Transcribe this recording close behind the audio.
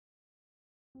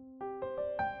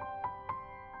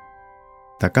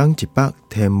逐天一百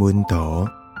天文图，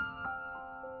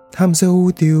探索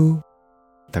宇宙。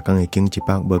逐天会经一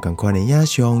百无同款的影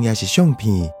像，也是相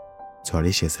片，带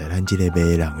你熟悉咱这个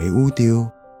迷人的宇宙。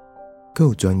更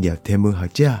有专业天文学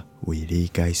者为你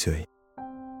解说。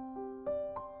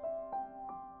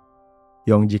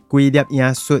用日轨摄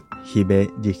影术翕的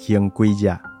日行轨迹。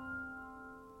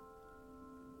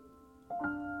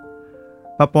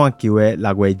北半球的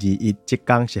6月21这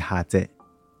天是夏节，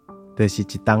就是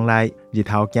一冬内日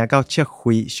头行到赤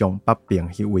辉上北边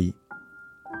迄位。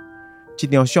这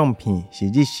张相片是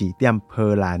日视点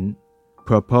波兰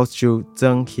Proposal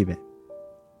装翕的。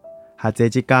夏节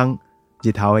这天，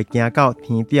日头会行到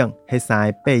天顶迄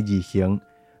3个8字形，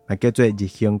嘛叫做日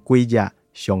行轨迹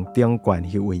上顶悬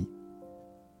迄位。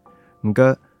不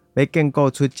过，要建构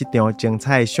出这张精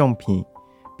彩的相片，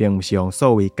并不是用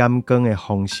所谓感光的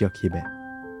方式翕的，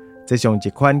这是用一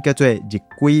款叫做日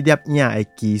轨摄影的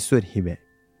技术翕的，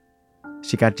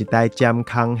是甲一台尖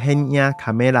空显影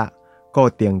卡梅拉固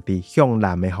定伫向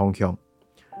南的方向，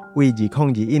为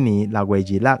2021年6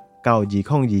月26到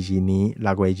2022年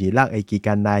6月26的期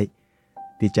间内，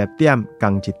直接点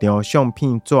共一张相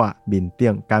片纸面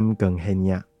顶感光显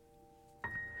影。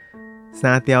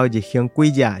3条日行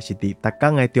轨迹是伫逐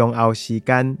天的中后时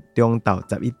间中昼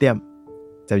11点、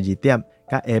12点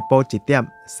甲下晡1点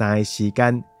3个时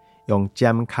间，用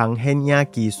尖空显影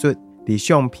技术伫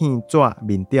相片纸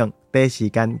面顶短时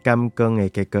间感光的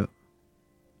结果。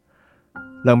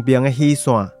两边的虚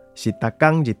线是逐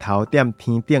天日头点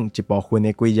天顶一部分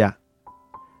的轨迹，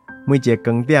每一个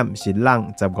光点是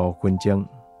浪15分钟。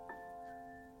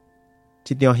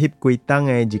这张翕规档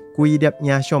的日轨摄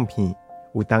影相片，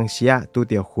有当时拄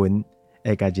着云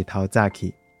会甲日头早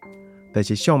起，就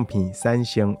是相片产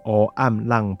生乌暗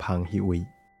浪芳迄位。